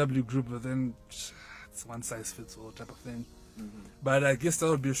that VW group, but then it's one size fits all type of thing. But I guess that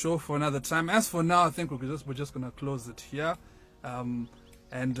would be a show for another time. As for now, I think we're just gonna close it here.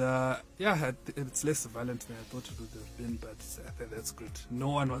 It's less violent than I thought it would have been, but I think that's good. No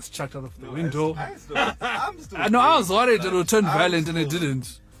one was chucked out of the window. I'm still. I know I was worried it Like, would turn I'm violent and it still-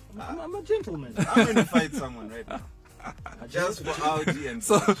 didn't. I'm a gentleman. I'm going to fight someone right now. Just for Audi and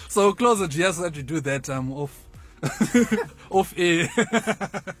So close it here so that you do that off off air.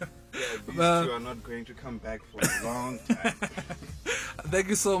 these two are not going to come back for a long time. Thank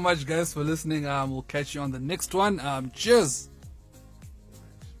you so much, guys, for listening. We'll catch you on the next one. Cheers.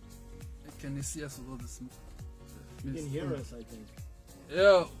 Can you see us with all this? You can hear us, I think.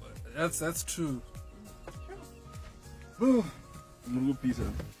 Yeah, that's true. Peace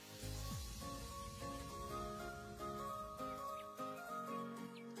out.